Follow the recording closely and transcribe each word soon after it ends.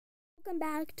Welcome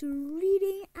back to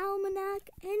reading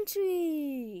Almanac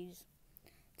entries.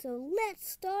 So let's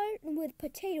start with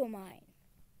Potato Mine.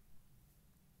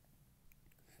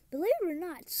 Believe it or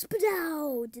not,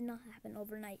 Spadow did not happen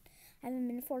overnight. Having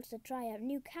been forced to try out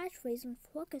new catchphrases and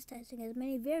focus testing as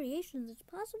many variations as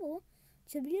possible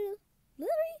to be Lily.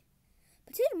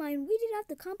 Potato Mine weeded out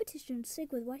the competition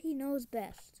sick with what he knows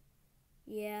best.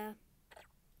 Yeah,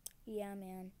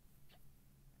 man.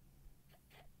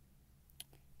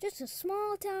 Just a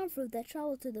small town fruit that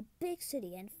traveled to the big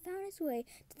city and found its way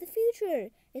to the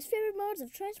future. His favorite modes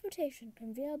of transportation: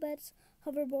 conveyor belts,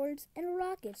 hoverboards, and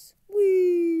rockets.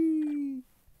 Whee!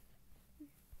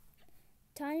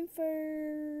 Time for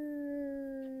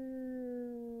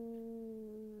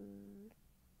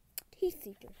Heat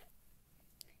Seekers.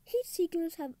 Heat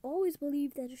Seekers have always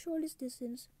believed that the shortest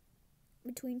distance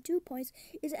between 2 points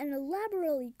is an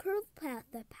elaborately curved path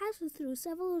that passes through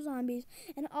several zombies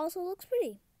and also looks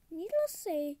pretty. Needless to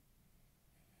say,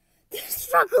 they're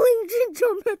struggling in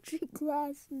geometry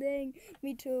class. Dang,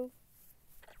 me too.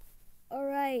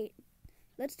 Alright,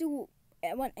 let's do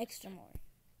one extra more.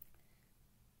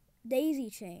 Daisy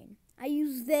chain. I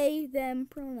use they, them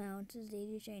pronouns as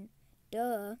daisy chain.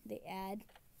 Duh, they add.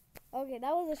 Okay,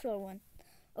 that was a short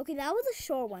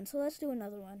one. So let's do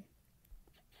another one.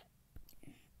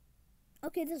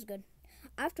 Okay, this is good.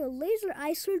 After laser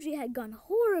eye surgery had gone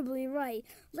horribly right,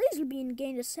 Laserbeam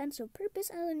gained a sense of purpose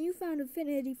and a newfound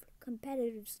affinity for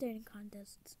competitive staring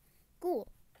contests. Cool.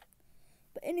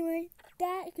 But anyway,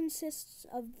 that consists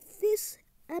of this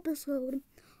episode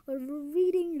of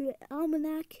reading the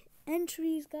Almanac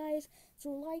entries, guys.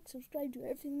 So like, subscribe, do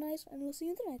everything nice, and we'll see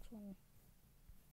you in the next one.